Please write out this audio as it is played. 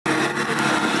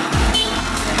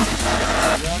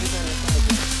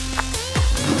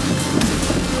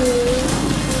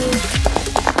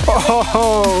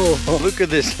Oh, look at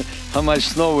this, how much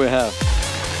snow we have.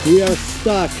 We are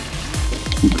stuck.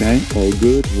 Okay, all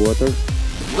good, water.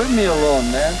 Leave me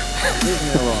alone, man. Leave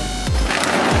me alone.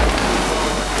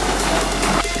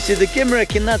 You see, the camera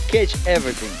cannot catch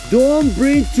everything. Don't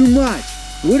bring too much.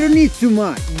 We don't need too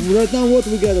much. Right now, what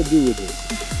we gotta do with this?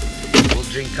 We'll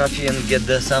drink coffee and get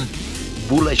some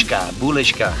buleshka.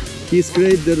 He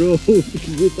sprayed the road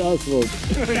with asphalt.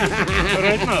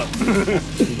 Right now.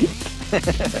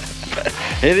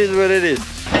 It is what it is.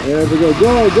 There we go.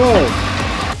 Go!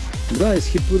 Guys,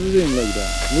 he put it in like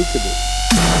that. Look at it.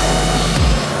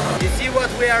 You see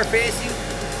what we are facing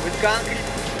with concrete?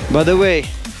 By the way,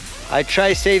 I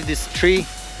try save this tree,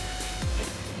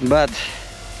 but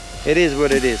it is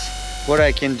what it is. What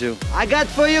I can do. I got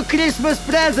for you Christmas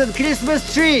present,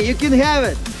 Christmas tree. You can have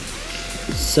it.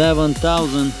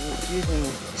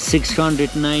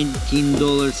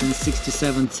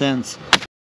 $7,619.67.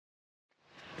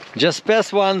 Just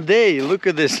past one day. Look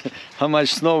at this. How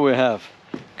much snow we have.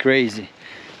 Crazy.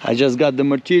 I just got the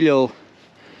material.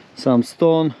 Some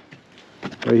stone.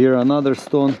 Right here another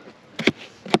stone.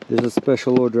 This is a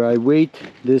special order. I wait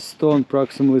this stone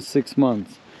approximately 6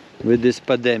 months with this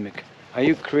pandemic. Are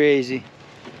you crazy?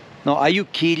 No, are you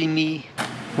kidding me?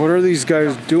 What are these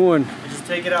guys doing? Just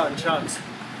take it out in chunks.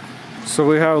 So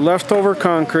we have leftover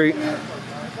concrete.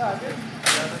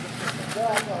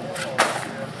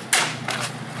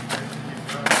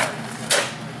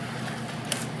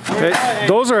 Hey,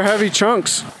 those are heavy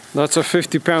chunks. That's a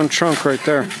 50-pound chunk right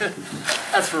there.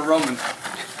 That's for Roman.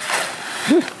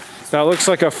 That looks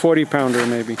like a 40-pounder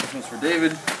maybe. This one's for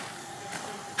David.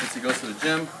 Once he goes to the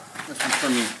gym. This one's for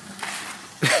me.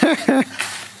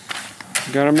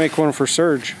 Gotta make one for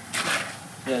Serg.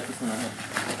 Yeah, this one I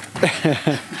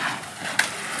have.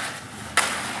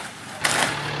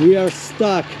 We are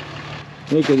stuck.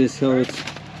 Look at this, how it's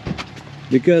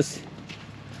because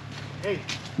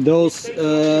those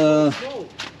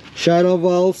shadow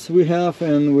valves we have,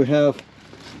 and we have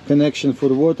connection for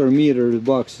the water meter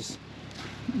boxes.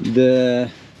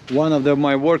 One of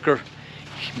my worker,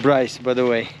 Bryce, by the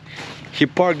way, he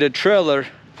parked the trailer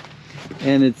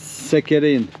and it's second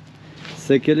in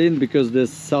because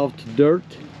there's soft dirt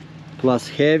plus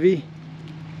heavy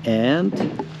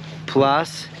and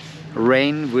plus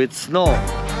rain with snow.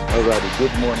 Alrighty,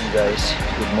 good morning guys,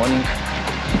 good morning.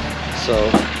 So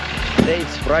today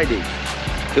it's Friday.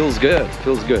 Feels good.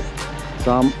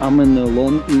 So I'm in the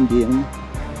Long Indian.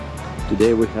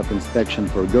 Today we have inspection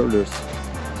for girders,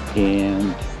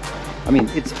 and I mean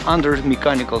it's under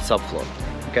mechanical subfloor.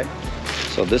 Okay,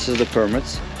 so this is the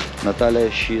permits. Natalia,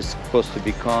 she's supposed to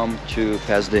be come to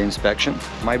pass the inspection.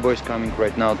 My boy's coming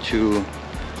right now to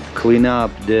clean up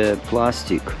the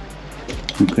plastic.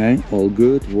 Okay, all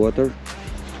good, water.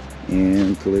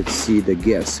 And let's see the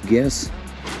gas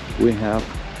we have.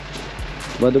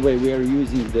 By the way, we are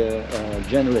using the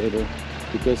generator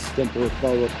because temporary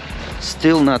power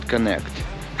still not connect.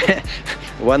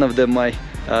 One of my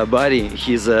buddy,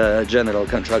 he's a general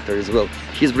contractor as well.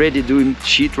 He's ready doing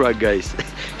sheetrock, guys.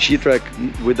 Sheetrock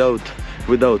without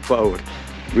power,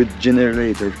 with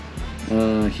generator.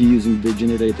 He using the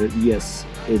generator. Yes,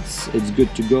 it's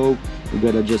good to go. We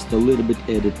gotta just a little bit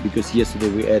edit because yesterday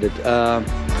we added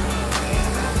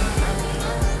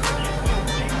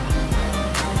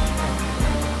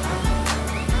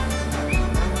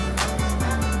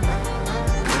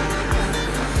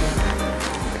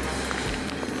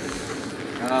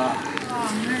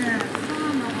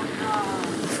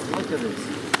look at this.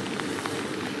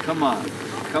 Come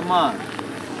on.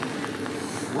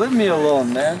 Leave me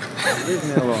alone, man. Leave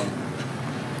me alone.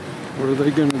 What are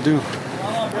they gonna do?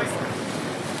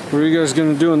 What are you guys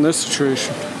gonna do in this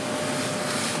situation?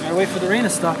 Gotta wait for the rain to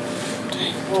stop.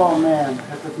 О, man,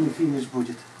 этот не финиш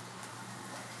будет.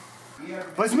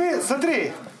 Возьми,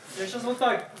 смотри. Я сейчас вот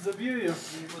так забью ее.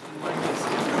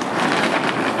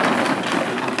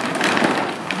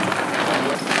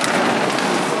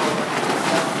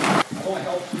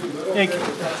 Hey,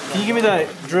 can you give me that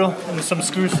drill and some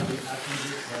screws?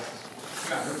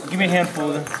 Give me a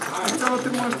handful of them.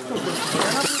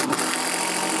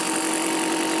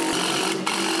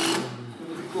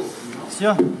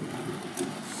 Все.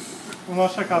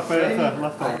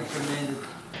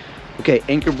 Okay,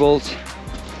 anchor bolts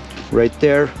right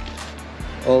there,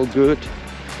 all good.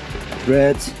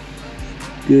 Threads,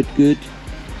 good.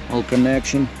 All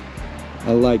connection.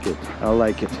 I like it.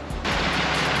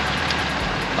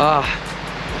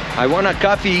 I want a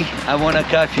coffee.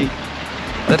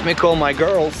 Let me call my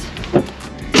girls.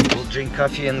 We'll drink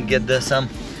coffee and get some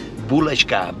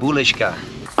buleshka.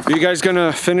 Are you guys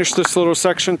gonna finish this little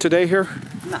section today here?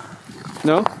 No.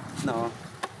 No? No.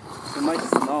 It might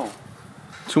snow.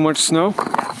 Too much snow?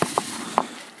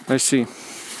 I see.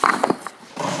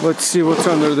 Let's see what's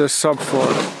under this subfloor.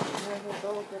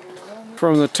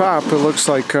 From the top, it looks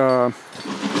like the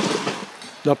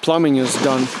plumbing is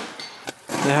done.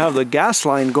 They have the gas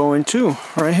line going too,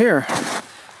 right here.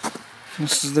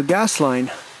 This is the gas line.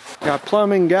 Got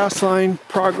plumbing, gas line,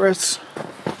 progress.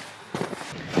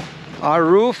 Our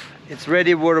roof, it's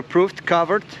ready, waterproofed,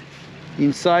 covered.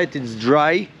 Inside it's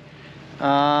dry,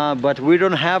 but we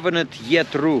don't have it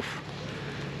yet roof.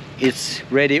 It's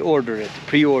ready, order it,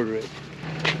 pre-order it.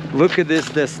 Look at this,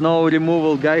 the snow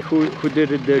removal guy who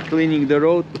did it, the cleaning the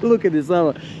road. Look at this,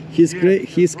 he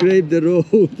scraped the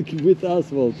road with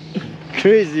asphalt.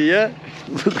 Crazy, yeah?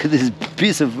 Look at this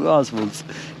piece of asphalt.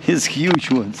 It's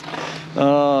huge ones.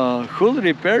 Who'll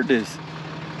repair this?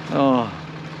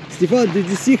 Stefan, did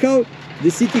you see how the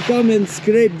city come and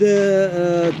scrape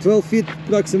the 12 feet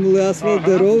approximately asphalt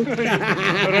the road?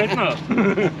 Right now.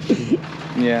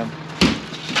 Yeah.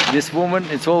 This woman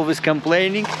is always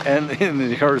complaining, and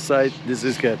in her side this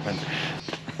is happened.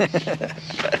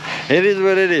 It is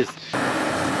what it is.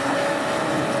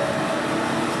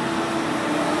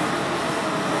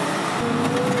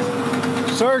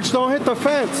 Serg, don't hit the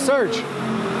fence, Serg.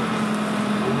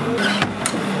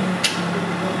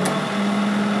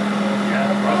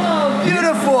 Oh,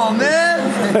 beautiful, man!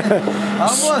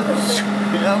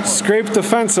 Scrape the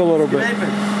fence a little bit.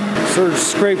 Serg,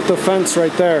 scrape the fence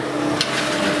right there.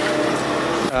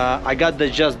 I got the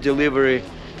just delivery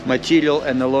material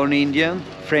and the Lone Indian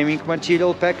framing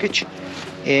material package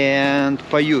and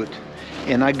paiute,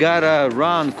 and I gotta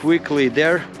run quickly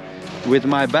there with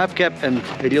my babcap and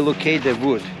relocate the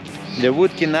wood. The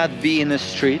wood cannot be in the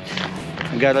street,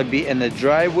 gotta be in the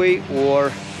driveway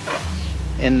or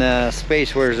in a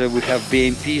space where we have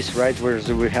BMPs, right, where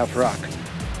we have rock.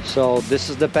 So this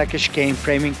is the package, came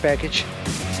framing package.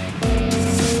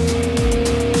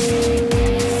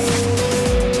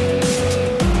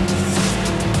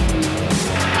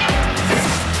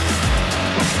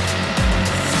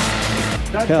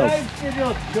 Help.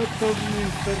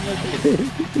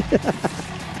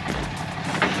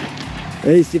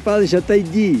 Hey, Степаныч,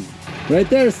 отойди. Right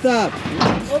there, stop.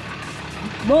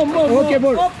 Okay,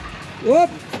 more. Up,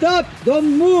 stop,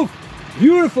 don't move.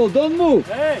 Beautiful, don't move.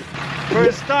 Hey,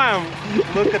 first time.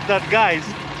 Look at that, guys.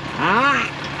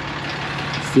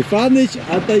 Степаныч,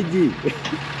 отойди.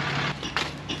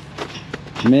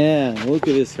 Man, look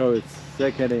at this, how it's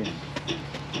second in.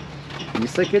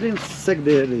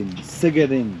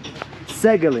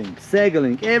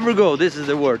 Segging. Ever go, this is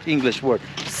the word, English word.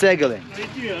 Segging.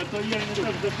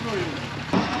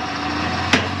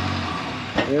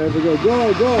 There we go,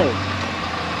 go.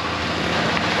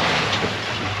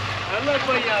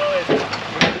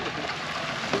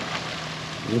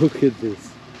 Look at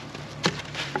this.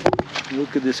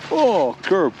 Look at this. Oh,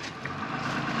 curb.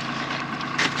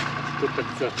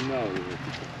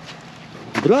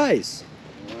 Bryce.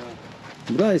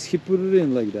 Bryce, he put it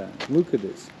in like that. Look at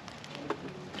this.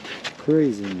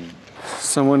 Crazy, man.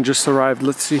 Someone just arrived.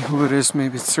 Let's see who it is.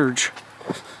 Maybe it's Serg.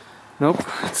 Nope,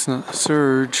 it's not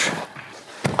Serg.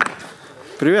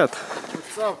 Привет.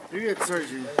 What's up? Привет,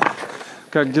 Sergi.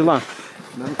 Как дела?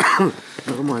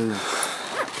 Нормально.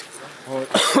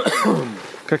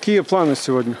 Какие планы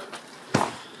сегодня?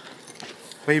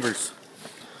 Pavers.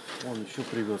 Он еще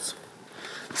привез.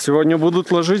 Сегодня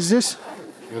будут ложить здесь?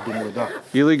 Я думаю, да.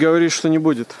 Или говорит, что не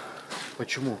будет?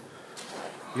 Почему?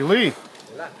 Ili,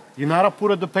 you not up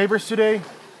put the pavers today?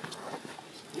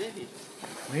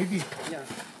 Maybe. Yeah.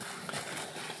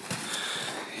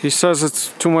 He says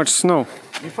it's too much snow.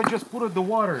 If I just put the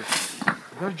water,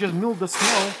 they'll just melt the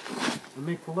snow and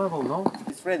make the level, no?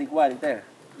 It's ready while there.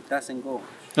 It doesn't go.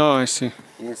 Oh, I see.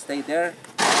 It stay there.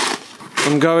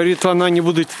 Он говорит, она не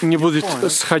будет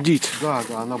сходить. Да,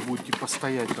 она будет типа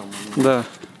стоять там. Да.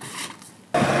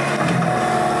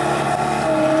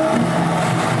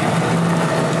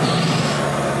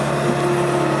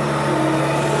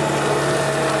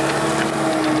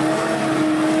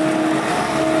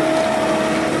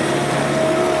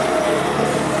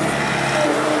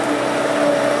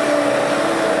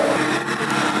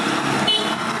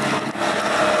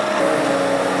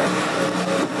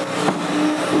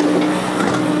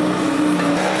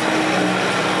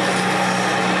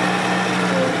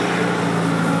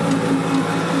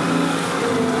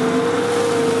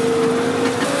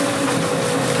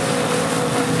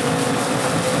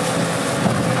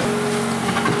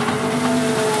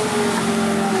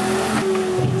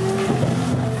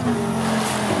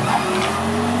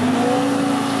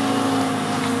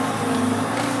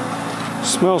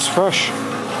 Smells fresh.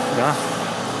 Да.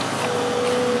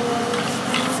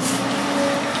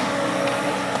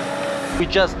 We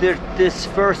just did this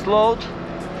first load.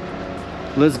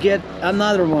 Let's get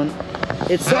another one.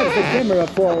 It sucks the camera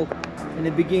fall in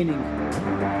the beginning.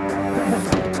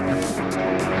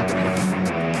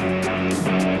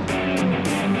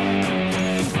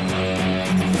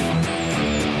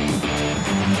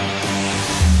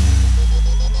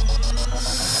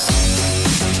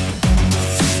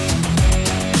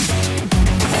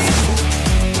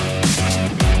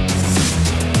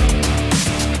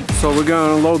 So we're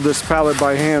gonna load this pallet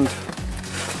by hand.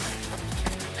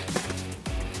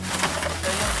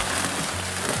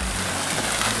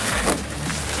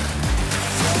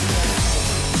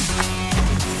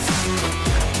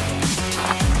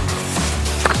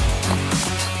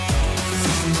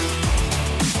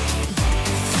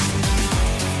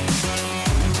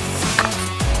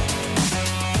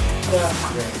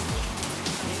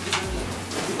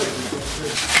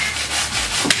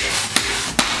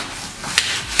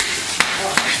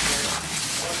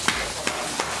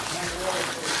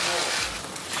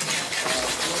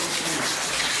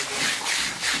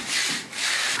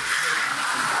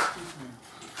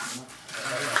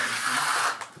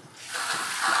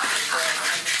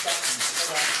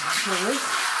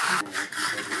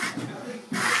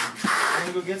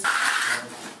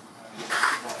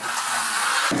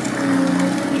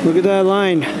 Look at that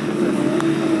line.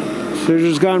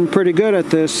 Serg's gotten pretty good at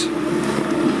this.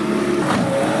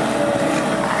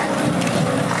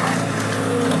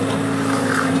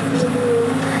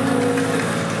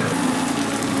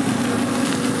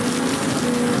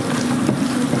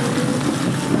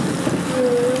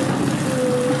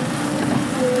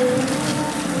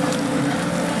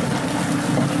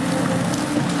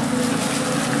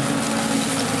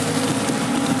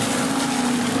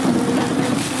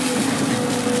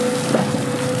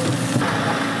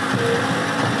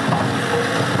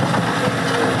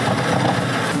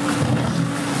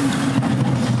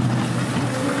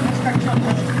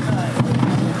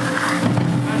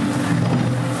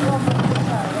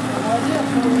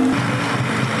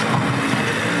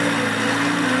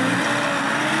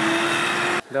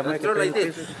 Just throw like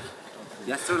this.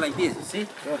 Just throw like this, see?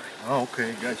 Oh,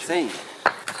 okay, gotcha. Same.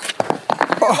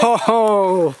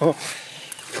 Oh!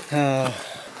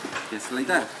 Just like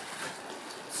that.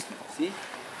 See?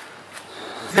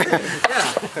 Yeah.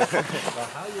 But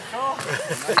how you throw?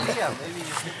 An idea. Maybe you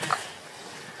hit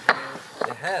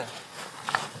the head.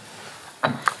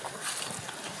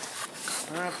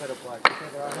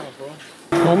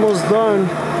 Almost done.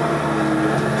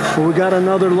 But we got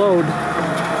another load.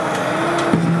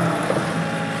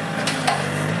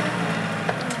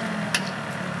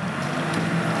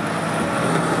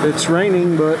 It's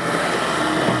raining, but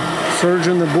Serg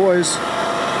and the boys,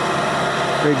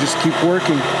 they just keep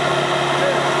working.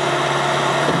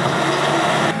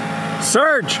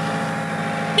 Serg!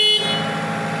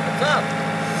 What's up?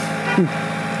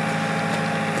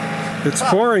 It's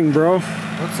pouring, bro.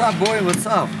 What's up, boy? What's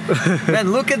up?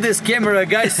 Man, look at this camera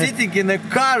guy sitting in the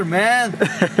car, man.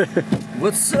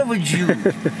 What's up with you? We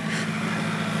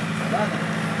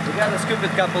gotta scoop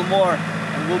it a couple more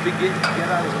and we'll begin to get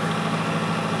out of here.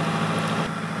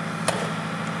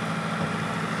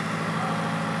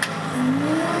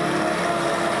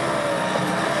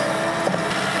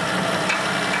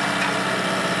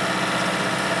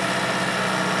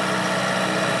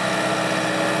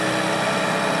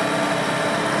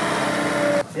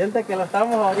 Siente que lo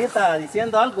estamos ahorita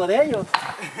diciendo algo de ellos.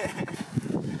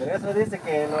 Por eso dice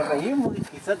que nos reímos y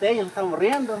quizás de ellos nos estamos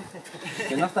riendo.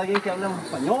 Que no está bien que hablemos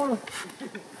español.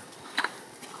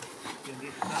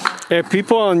 Hey,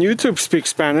 people on YouTube speak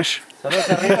Spanish.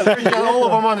 All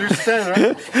of them understand,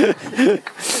 right?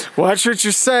 Watch what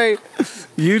you say.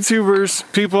 YouTubers,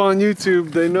 people on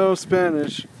YouTube, they know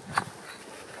Spanish.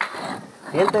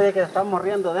 Siente de que estamos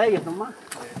riendo de ellos nomás.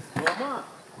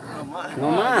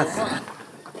 No más.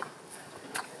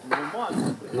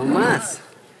 No más.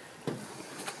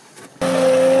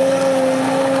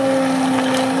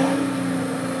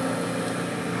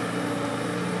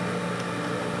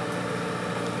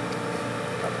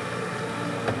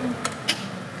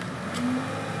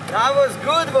 That was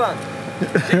good one.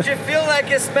 Did you feel like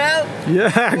a smell?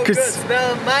 Yeah, Oh, good. cause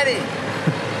Smell of money.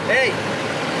 Hey.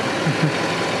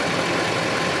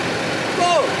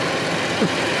 Go.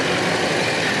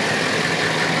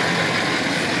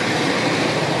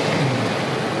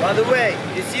 By the way,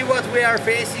 you see what we are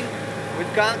facing with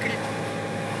concrete?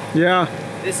 yeah,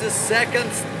 This is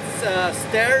second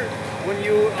stair when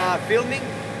you are filming,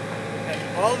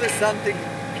 and always something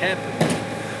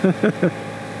happens.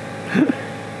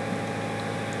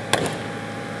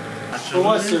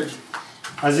 Что, Серж?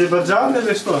 Азербайджан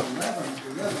или что?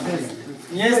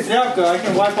 Есть тряпка, I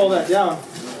can wipe all that down.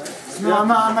 Ну,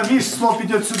 она, видишь, слоп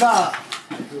идет сюда.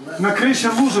 На крыше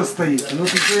лужа стоит. Ну,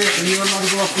 ты это, ее надо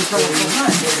было сначала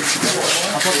согнать,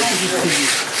 а потом уже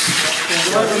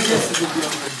сидеть.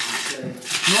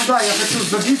 Ну да, я хочу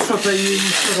забить что-то и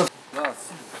еще раз.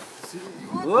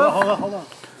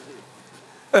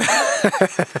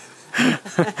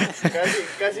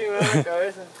 Casi me da la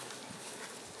cabeza.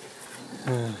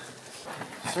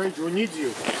 Serg, we need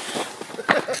you.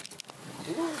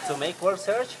 To make work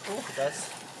search, that's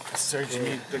Serg, you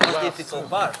need the the glass. difficult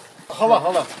part.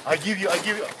 Hala. I give you,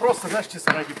 просто, знаешь,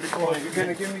 честно, ради прикола. You're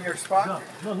gonna give me your spot?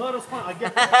 No, not a spot. I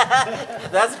get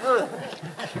That's good.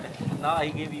 Now I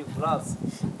give you gloves.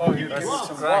 Oh, you give me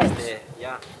some Scratch gloves. there,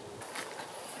 yeah.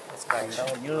 Scratch. No,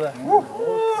 ayuda.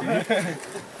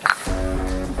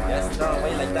 Just throw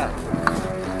away like that.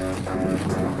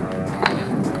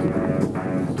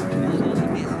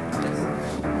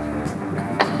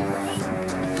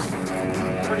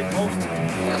 Pretty close.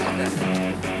 Yeah, like that.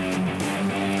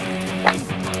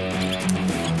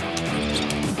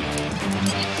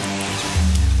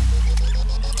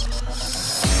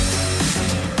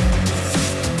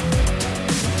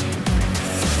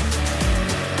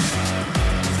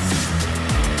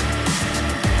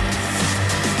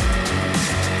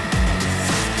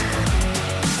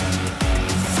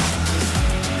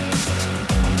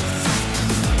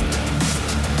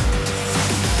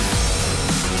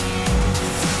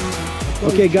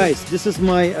 Okay guys, this is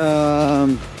my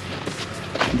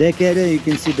deck area. You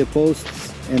can see the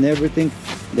posts and everything.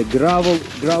 The gravel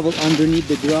underneath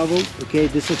the gravel. Okay,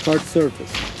 this is hard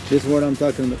surface. This is what I'm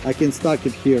talking about. I can stock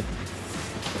it here.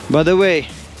 By the way,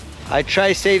 I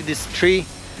try save this tree,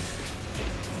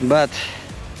 but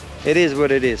it is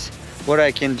what it is. What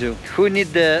I can do. Who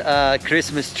need the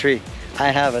Christmas tree?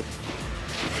 I have it.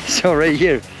 So right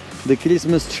here, the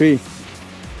Christmas tree.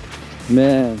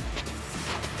 Man.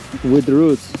 With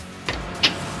roots.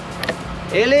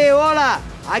 Eli, hola!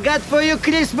 I got for you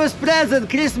Christmas present,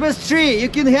 Christmas tree. You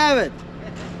can have it.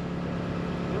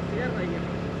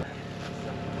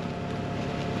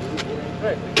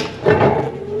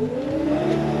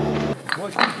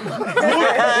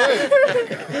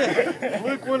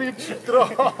 Look what he Se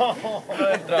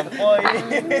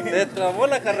trabó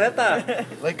la carreta.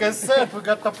 Like I said, we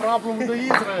got the problem with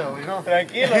Israel, you know?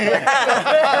 Tranquilo.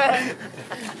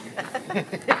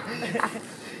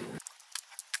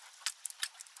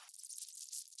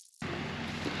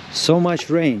 So much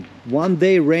rain. One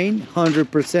day rain,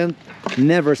 100%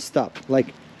 never stop.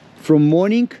 Like from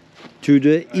morning to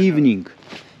the evening.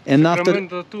 And after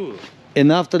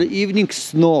the evening,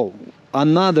 snow.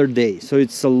 Another day. So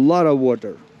it's a lot of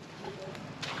water.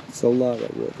 It's a lot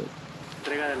of water.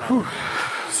 Whew.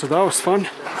 So that was fun.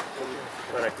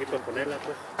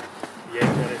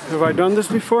 Have I done this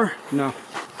before? No.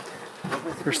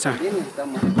 First time.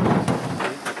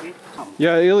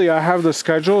 Yeah, Ili, I have the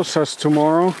schedule. It says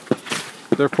tomorrow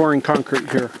they're pouring concrete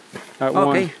here at 1.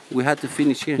 Okay, we had to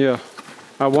finish here. Yeah,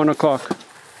 at 1 o'clock.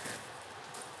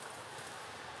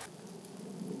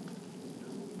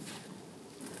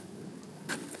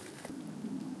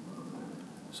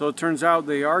 So it turns out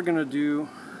they are going to do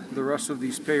the rest of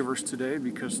these pavers today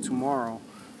because tomorrow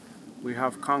we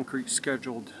have concrete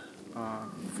scheduled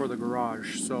for the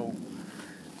garage. So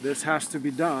this has to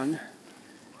be done,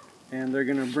 and they're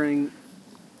going to bring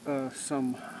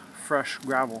some fresh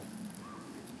gravel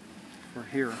for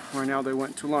here. Right now they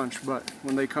went to lunch, but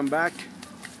when they come back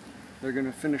they're going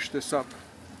to finish this up.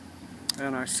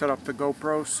 And I set up the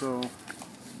GoPro so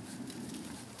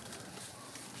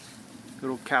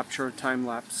it'll capture a time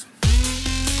lapse.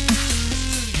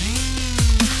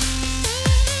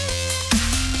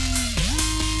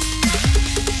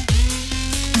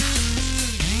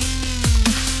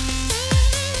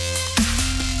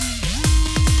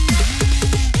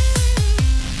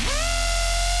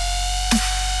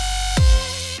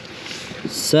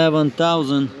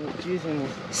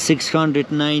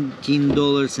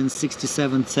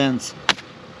 $7,619.67.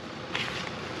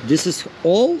 This is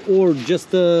all or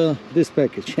just this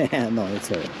package? No,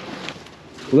 it's all right.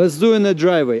 Let's do in the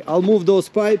driveway. I'll move those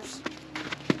pipes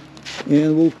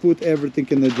and we'll put everything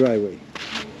in the driveway.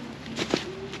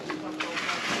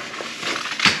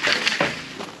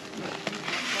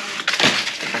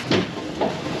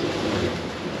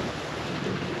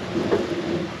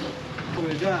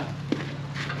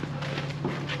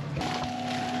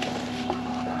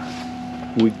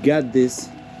 We got this.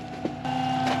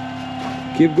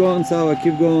 Keep going, Sava,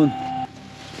 keep going.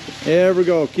 There we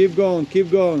go, keep going, keep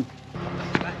going.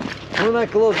 When I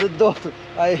close the door,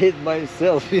 I hit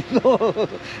myself, you know,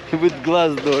 with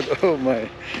glass door. Oh my.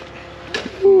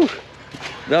 Whew.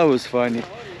 That was funny.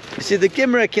 You see, the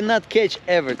camera cannot catch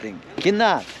everything.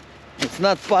 Cannot. It's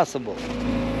not possible.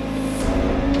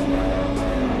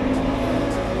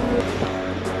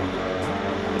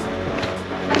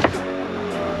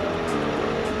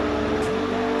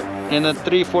 In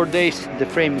 3-4 days, the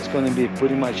frame is going to be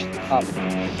pretty much up.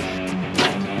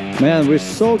 Man, we're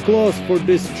so close for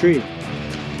this tree.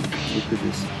 Look at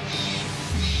this.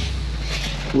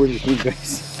 What do you think,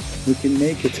 guys? We can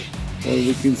make it, or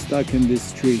we can stuck in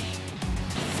this tree.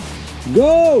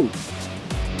 Go!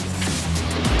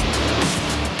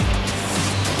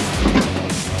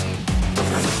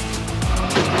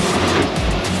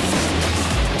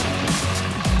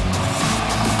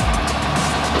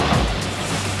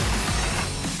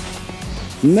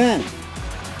 Man,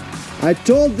 I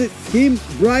told him,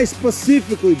 Bryce,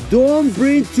 specifically, don't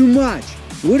bring too much.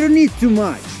 We don't need too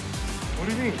much. What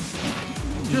do you mean?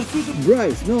 Just do the...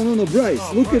 Bryce, no, Bryce,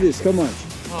 Oh, look Bryce. at this, how much?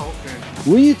 Oh, okay.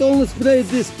 We need only spray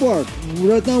this part.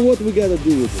 Right now, what we gotta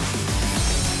do with it?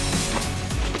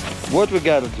 What we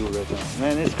gotta do right now?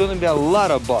 Man, it's gonna be a lot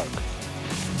of bark.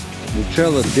 The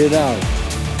trailer did out.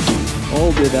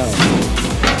 All did out.